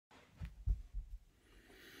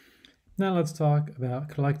Now let's talk about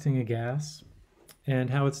collecting a gas and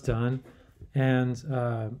how it's done. And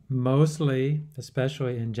mostly,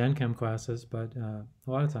 especially in Gen Chem classes, but a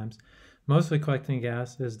lot of times, mostly collecting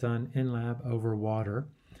gas is done in lab over water.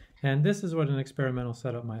 And this is what an experimental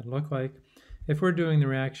setup might look like. If we're doing the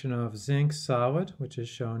reaction of zinc solid, which is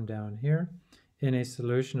shown down here, in a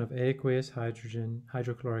solution of aqueous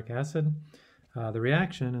hydrochloric acid, the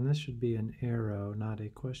reaction, and this should be an arrow, not a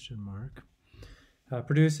question mark,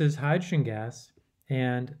 produces hydrogen gas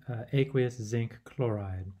and aqueous zinc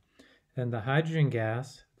chloride. And the hydrogen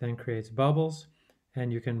gas then creates bubbles,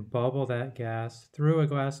 and you can bubble that gas through a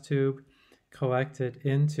glass tube, collect it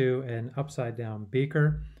into an upside down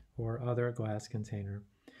beaker or other glass container.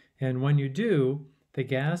 And when you do, the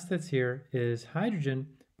gas that's here is hydrogen,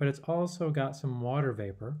 but it's also got some water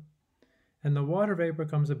vapor. And the water vapor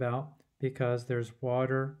comes about because there's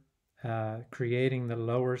water creating the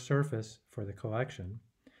lower surface for the collection,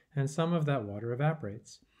 and some of that water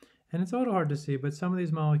evaporates. And it's a little hard to see, but some of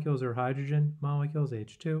these molecules are hydrogen molecules,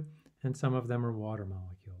 H2, and some of them are water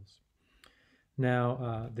molecules.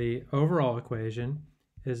 Now, the overall equation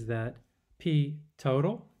is that P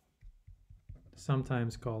total,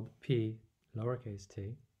 sometimes called P lowercase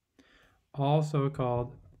t, also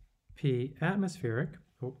called P atmospheric,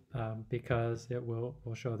 because it will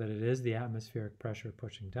show that it is the atmospheric pressure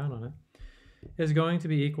pushing down on it, is going to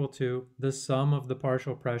be equal to the sum of the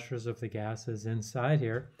partial pressures of the gases inside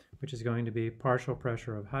here, which is going to be partial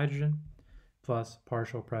pressure of hydrogen plus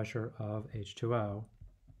partial pressure of H2O.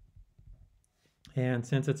 And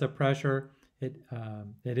since it's a pressure, it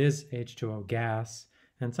is H2O gas,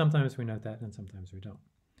 and sometimes we note that and sometimes we don't.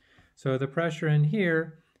 So the pressure in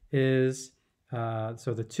here is,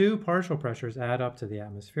 so the two partial pressures add up to the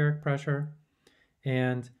atmospheric pressure,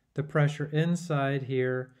 and the pressure inside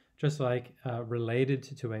here, just like related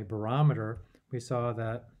to a barometer, we saw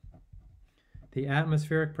that the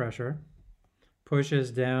atmospheric pressure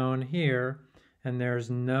pushes down here, and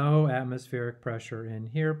there's no atmospheric pressure in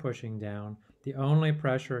here pushing down. The only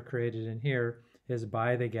pressure created in here is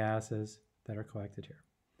by the gases that are collected here.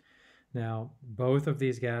 Now, both of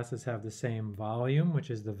these gases have the same volume,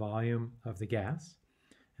 which is the volume of the gas,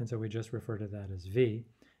 and so we just refer to that as V,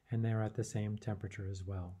 and they're at the same temperature as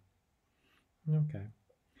well. Okay.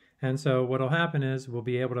 And so what will happen is we'll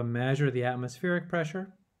be able to measure the atmospheric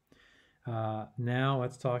pressure. Now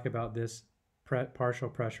let's talk about this partial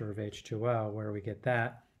pressure of H2O, where we get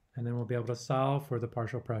that, and then we'll be able to solve for the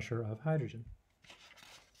partial pressure of hydrogen.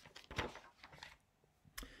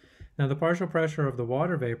 Now the partial pressure of the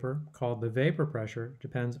water vapor, called the vapor pressure,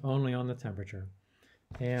 depends only on the temperature.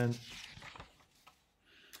 And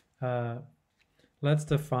let's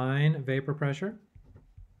define vapor pressure,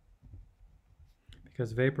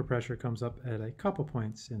 because vapor pressure comes up at a couple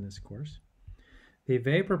points in this course. The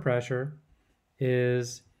vapor pressure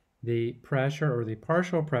is the pressure or the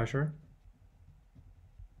partial pressure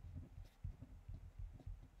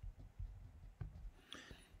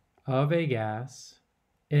of a gas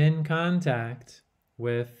in contact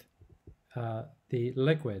with the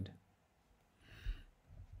liquid.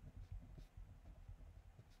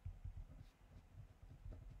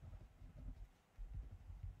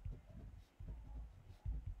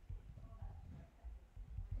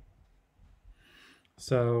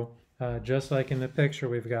 So just like in the picture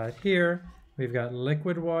we've got here, we've got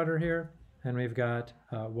liquid water here, and we've got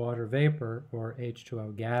water vapor, or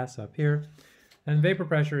H2O gas, up here. And vapor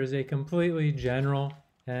pressure is a completely general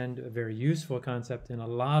and a very useful concept in a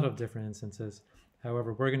lot of different instances.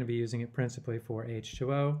 However, we're going to be using it principally for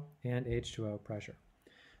H2O and H2O pressure.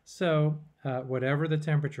 So whatever the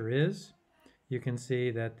temperature is, you can see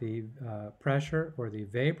that the pressure or the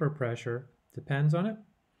vapor pressure depends on it.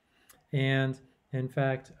 And in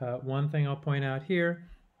fact, one thing I'll point out here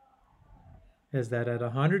is that at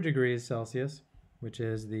 100 degrees Celsius, which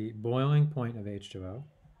is the boiling point of H2O,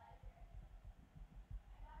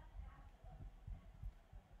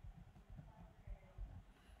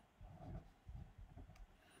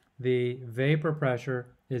 the vapor pressure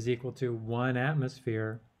is equal to 1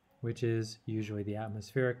 atmosphere, which is usually the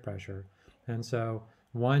atmospheric pressure. And so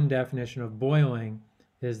one definition of boiling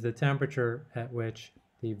is the temperature at which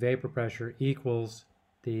the vapor pressure equals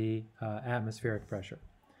the atmospheric pressure.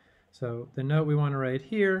 So the note we want to write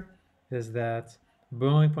here is that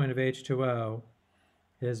boiling point of H2O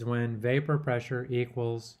is when vapor pressure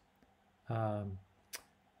equals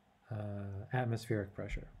atmospheric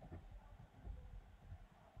pressure.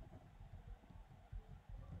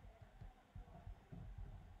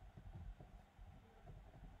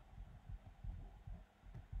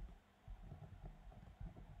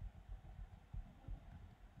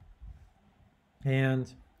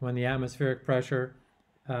 And when the atmospheric pressure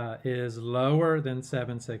is lower than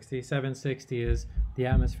 760. 760 is the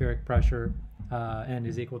atmospheric pressure and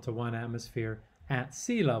is equal to 1 atmosphere at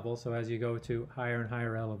sea level. So as you go to higher and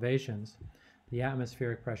higher elevations, the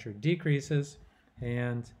atmospheric pressure decreases,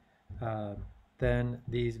 and then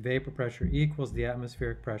the vapor pressure equals the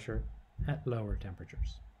atmospheric pressure at lower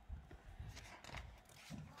temperatures.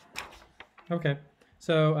 Okay,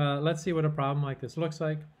 so let's see what a problem like this looks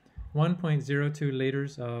like. 1.02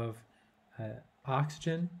 liters of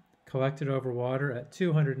oxygen collected over water at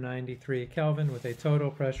 293 Kelvin with a total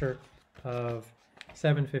pressure of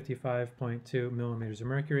 755.2 millimeters of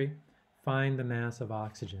mercury. Find the mass of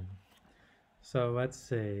oxygen. So let's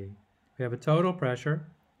see. We have a total pressure,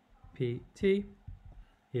 PT,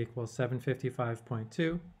 equals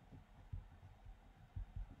 755.2.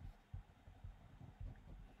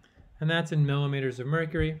 And that's in millimeters of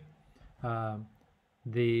mercury.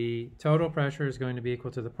 The total pressure is going to be equal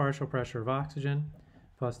to the partial pressure of oxygen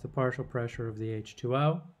plus the partial pressure of the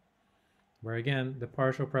H2O, where again, the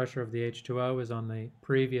partial pressure of the H2O is on the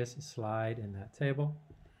previous slide in that table.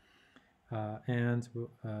 And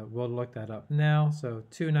we'll look that up now. So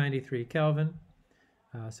 293 Kelvin,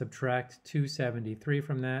 subtract 273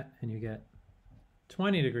 from that, and you get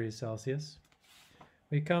 20 degrees Celsius.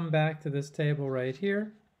 We come back to this table right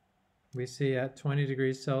here. We see at 20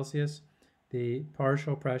 degrees Celsius, the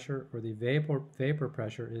partial pressure, or the vapor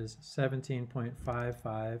pressure, is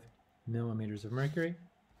 17.55 millimeters of mercury.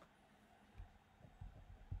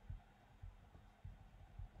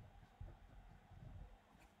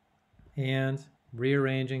 And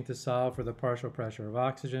rearranging to solve for the partial pressure of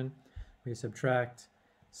oxygen, we subtract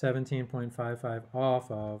 17.55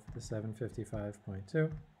 off of the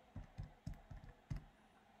 755.2.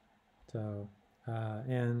 So,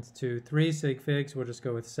 and to 3 sig figs, we'll just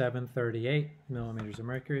go with 738 millimeters of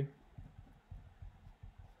mercury.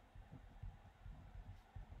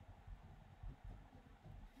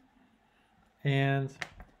 And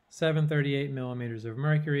 738 millimeters of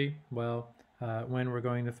mercury, well, when we're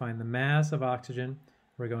going to find the mass of oxygen,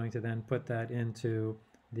 we're going to then put that into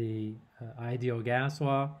the ideal gas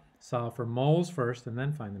law, solve for moles first, and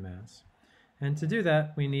then find the mass. And to do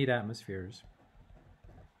that, we need atmospheres.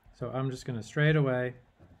 So I'm just going to straight away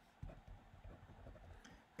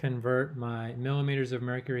convert my millimeters of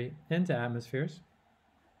mercury into atmospheres.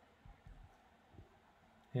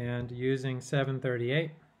 And using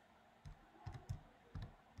 738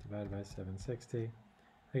 divided by 760,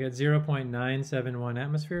 I get 0.971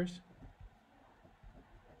 atmospheres.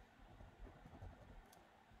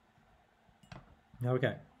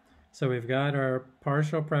 Okay, so we've got our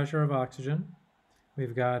partial pressure of oxygen,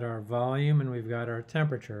 we've got our volume, and we've got our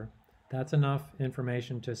temperature. That's enough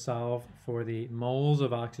information to solve for the moles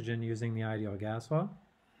of oxygen using the ideal gas law.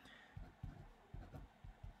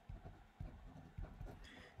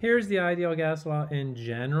 Here's the ideal gas law in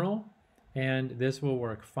general, and this will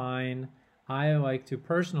work fine. I like to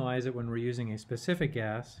personalize it when we're using a specific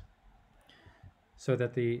gas so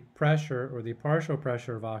that the pressure, or the partial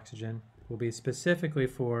pressure of oxygen, will be specifically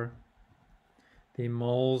for the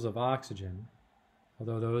moles of oxygen,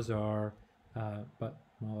 although those are, well,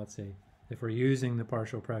 let's see. If we're using the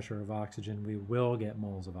partial pressure of oxygen, we will get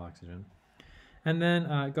moles of oxygen. And then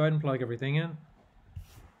go ahead and plug everything in.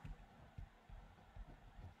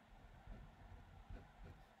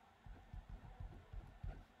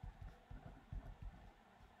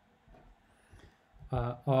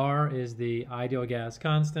 R is the ideal gas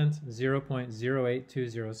constant,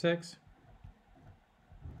 0.08206.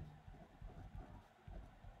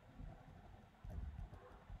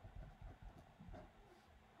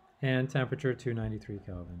 And temperature 293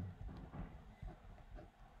 Kelvin.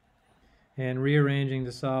 And rearranging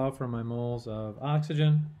to solve for my moles of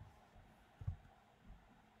oxygen.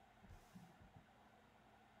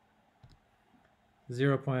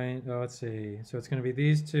 Let's see, so it's going to be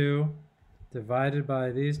these two divided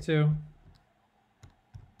by these two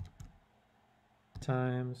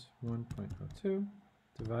times 1.02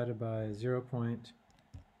 divided by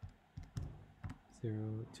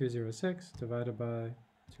 0.0206 divided by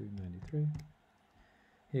 293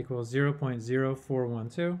 equals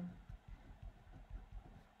 0.0412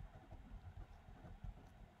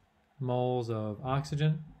 moles of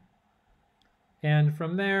oxygen. And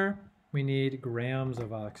from there, we need grams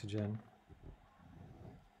of oxygen.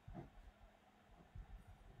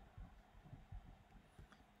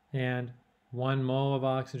 And 1 mole of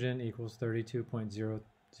oxygen equals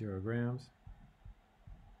 32.00 grams.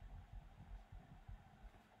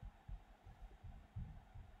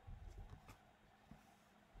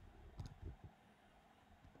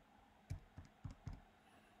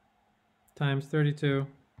 Times 32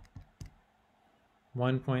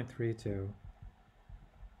 1.32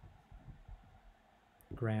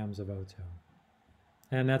 grams of O2.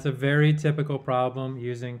 And that's a very typical problem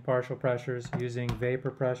using partial pressures, using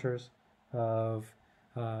vapor pressures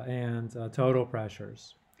and total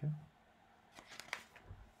pressures. Okay.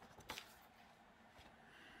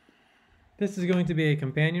 This is going to be a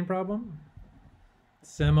companion problem,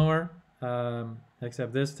 similar,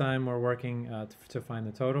 except this time we're working to find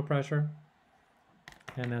the total pressure,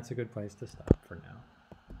 and that's a good place to stop for now.